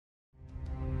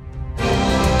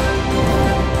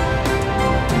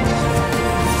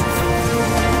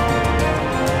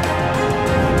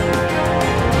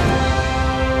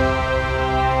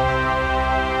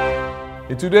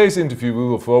today's interview we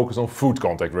will focus on food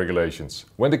contact regulations.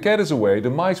 When the cat is away,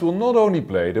 the mice will not only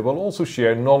play, they will also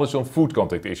share knowledge on food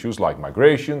contact issues like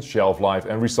migration, shelf life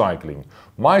and recycling.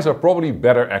 Mice are probably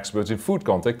better experts in food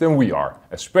contact than we are,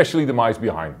 especially the mice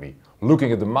behind me.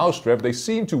 Looking at the mousetrap, they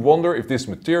seem to wonder if this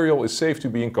material is safe to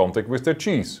be in contact with their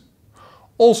cheese.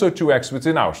 Also two experts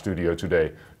in our studio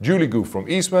today, Julie from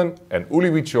Eastman and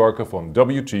Uli Wietschorke from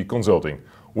WTConsulting.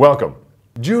 Welcome.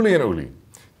 Julie and Uli,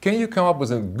 can you come up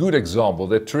with a good example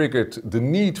that triggered the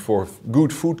need for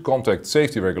good food contact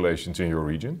safety regulations in your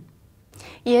region?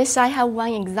 Yes, I have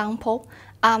one example.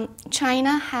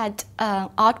 China had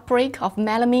an outbreak of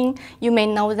melamine. You may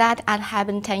know that it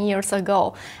happened 10 years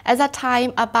ago. At that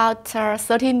time, about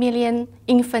 30 million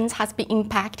infants has been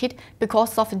impacted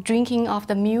because of drinking of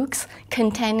the milks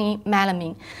containing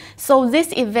melamine. So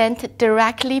this event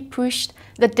directly pushed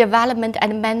the development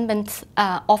and amendment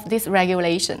of this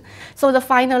regulation. So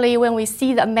finally, when we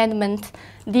see the amendment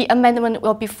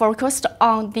will be focused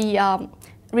on the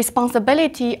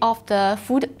responsibility of the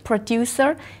food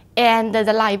producer and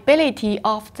the liability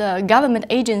of the government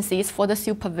agencies for the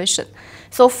supervision.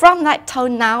 So from that till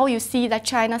now, you see that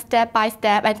China step by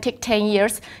step and take 10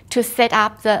 years to set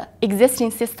up the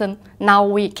existing system now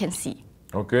we can see.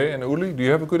 Okay, and Uli, do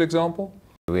you have a good example?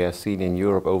 We have seen in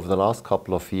Europe over the last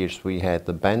couple of years, we had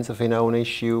the benzophenone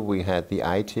issue, we had the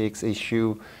ITX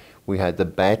issue, we had the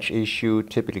batch issue,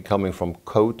 typically coming from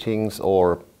coatings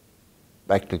or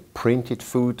actually printed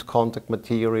food contact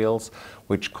materials,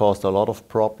 which caused a lot of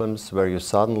problems, where you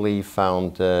suddenly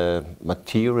found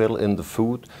material in the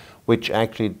food which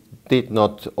actually did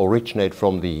not originate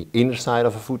from the inner side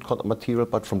of a food contact material,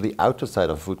 but from the outer side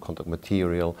of a food contact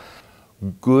material.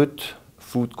 Good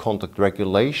food contact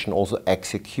regulation, also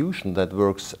execution that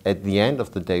works at the end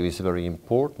of the day, is very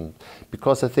important,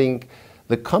 because I think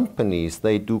the companies,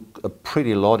 they do a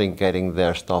pretty lot in getting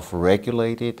their stuff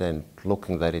regulated and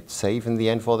looking that it's safe in the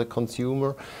end for the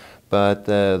consumer. But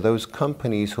those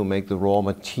companies who make the raw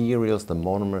materials, the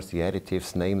monomers, the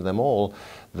additives, name them all,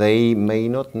 they may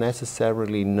not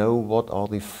necessarily know what are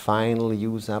the final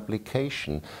use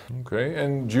application. Okay,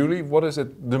 and Julie, what is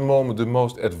at the moment the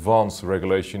most advanced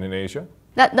regulation in Asia?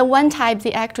 The one type,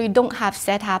 they actually don't have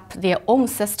set up their own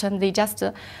system. They just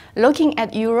looking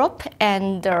at Europe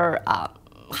and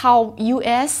how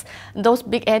US, those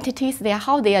big entities,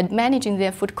 how they are managing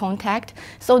their food contact.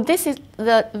 So this is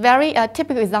the very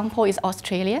typical example is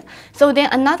Australia. So then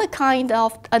another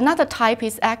type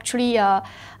is actually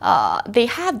they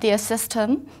have their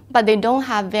system, but they don't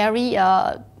have very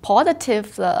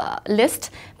positive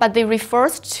list, but they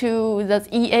refers to the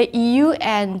EU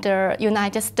and the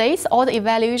United States. All the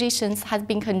evaluations has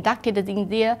been conducted in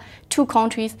their two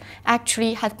countries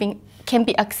actually can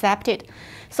be accepted.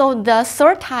 So the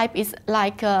third type is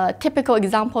like a typical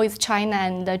example is China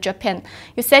and Japan.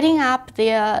 You're setting up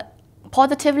their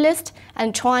positive list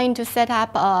and trying to set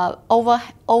up a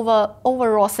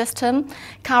overall system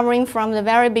covering from the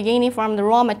very beginning, from the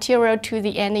raw material to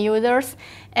the end users.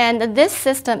 And this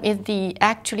system is the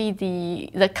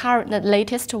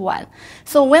latest one.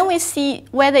 So when we see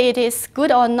whether it is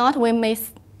good or not, we may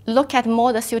look at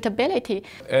more the suitability.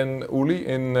 And Uli,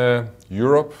 in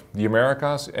Europe, the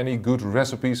Americas, any good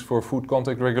recipes for food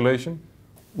contact regulation?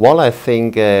 Well, I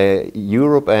think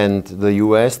Europe and the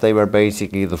US, they were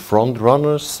basically the front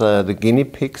runners, the guinea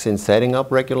pigs in setting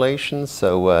up regulations.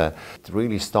 So it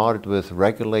really started with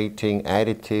regulating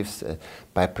additives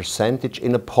by percentage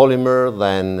in a polymer.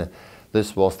 Then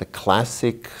this was the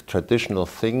classic traditional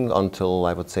thing until,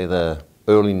 I would say, the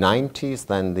early 90s.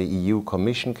 Then the EU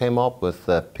Commission came up with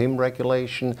the PIM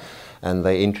regulation, and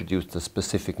they introduced a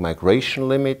specific migration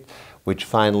limit, which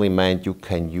finally meant you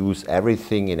can use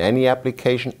everything in any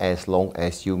application as long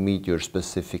as you meet your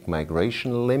specific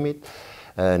migration limit.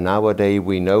 Nowadays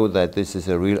we know that this is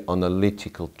a real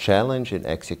analytical challenge in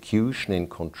execution, in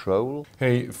control.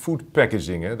 Hey, food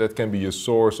packaging, that can be a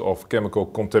source of chemical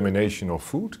contamination of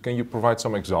food. Can you provide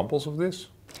some examples of this?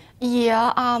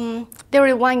 Yeah, there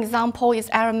is one example is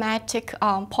aromatic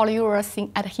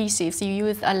polyurethane adhesives. You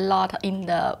use a lot in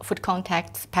the food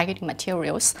contact packaging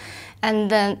materials.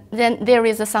 And then there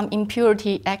is some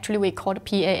impurity, actually we call it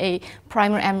PAA,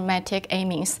 primary aromatic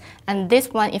amines. And this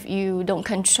one, if you don't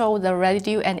control the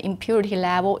residue and impurity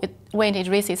level, when it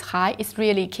reaches high, it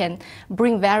really can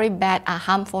bring very bad and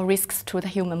harmful risks to the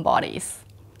human bodies.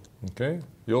 Okay,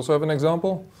 you also have an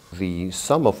example? The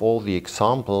sum of all the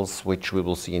examples which we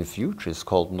will see in future is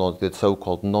called the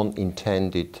so-called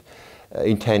non-intended,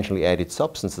 intentionally added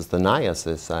substances, the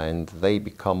niaces, and they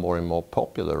become more and more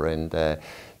popular, and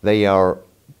they are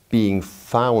being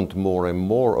found more and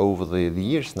more over the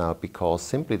years now, because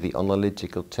simply the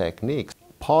analytical techniques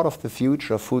part of the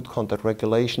future of food contact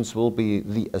regulations will be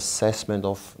the assessment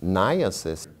of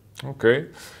niases. Okay.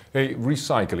 Hey,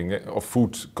 recycling of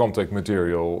food contact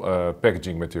material,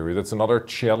 packaging material, that's another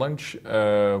challenge.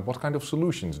 What kind of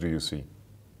solutions do you see?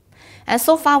 And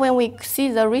so far when we see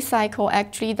the recycle,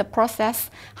 actually the process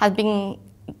has been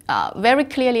very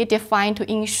clearly defined to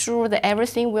ensure that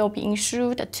everything will be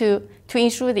insured, to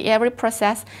ensure that every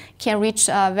process can reach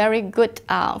a very good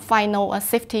final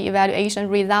safety evaluation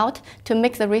result to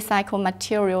make the recycled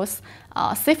materials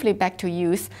safely back to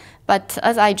use. But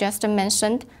as I just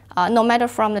mentioned, no matter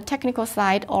from the technical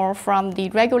side or from the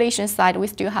regulation side, we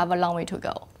still have a long way to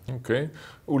go. Okay.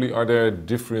 Uli, are there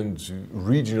different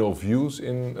regional views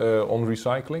on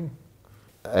recycling?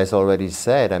 As already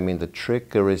said, I mean, the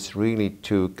trigger is really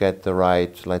to get the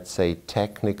right, let's say,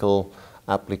 technical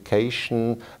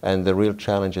application, and the real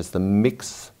challenge is the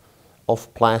mix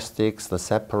of plastics, the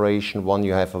separation. When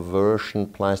you have a virgin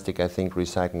plastic, I think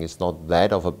recycling is not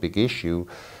that of a big issue,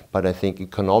 but I think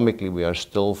economically we are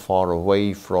still far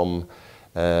away from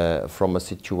a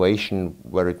situation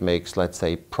where it makes, let's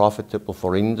say, profitable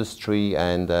for industry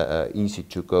and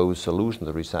easy-to-go solution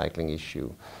to the recycling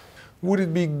issue. Would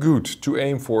it be good to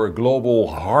aim for a global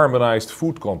harmonized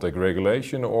food contact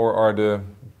regulation, or are the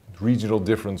regional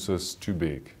differences too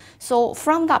big? So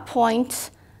from that point,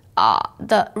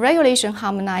 the regulation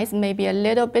harmonized may be a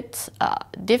little bit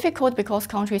difficult, because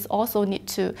countries also need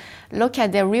to look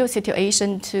at their real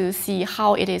situation to see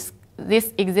how it is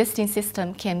this existing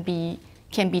system can be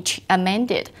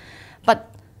amended.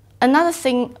 But another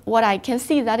thing, what I can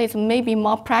see that is maybe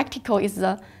more practical, is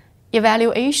the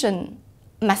evaluation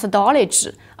methodology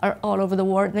all over the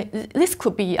world. This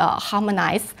could be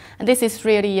harmonized, and this is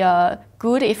really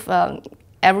good if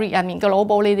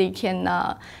globally they can,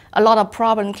 a lot of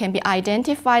problems can be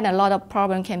identified, and a lot of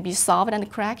problems can be solved and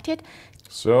corrected.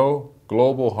 So,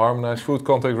 global harmonized food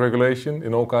contact regulation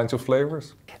in all kinds of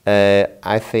flavors?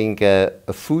 I think a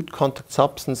food contact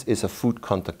substance is a food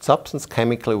contact substance.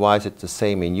 Chemically wise, it's the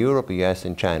same in Europe, US,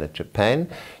 in China, Japan.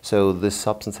 So this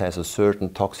substance has a certain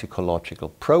toxicological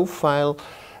profile.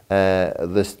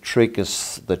 This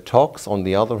triggers the tox. On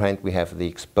the other hand, we have the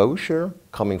exposure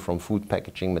coming from food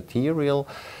packaging material.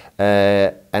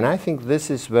 And I think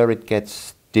this is where it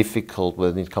gets difficult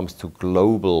when it comes to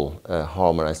global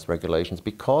harmonized regulations,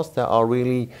 because there are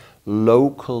really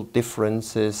local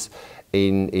differences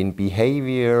in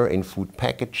behavior, in food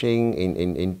packaging,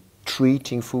 in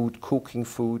treating food, cooking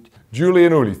food. Julie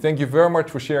and Uli, thank you very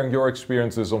much for sharing your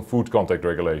experiences on food contact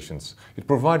regulations. It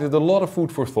provided a lot of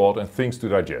food for thought and things to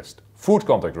digest. Food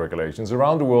contact regulations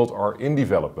around the world are in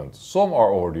development. Some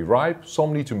are already ripe,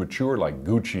 some need to mature like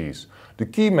good cheese. The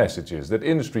key message is that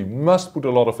industry must put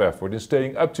a lot of effort in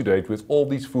staying up to date with all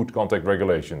these food contact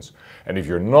regulations. And if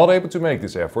you're not able to make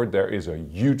this effort, there is a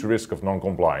huge risk of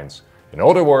non-compliance. In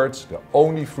other words, the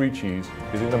only free cheese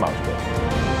is in the mouse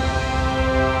box.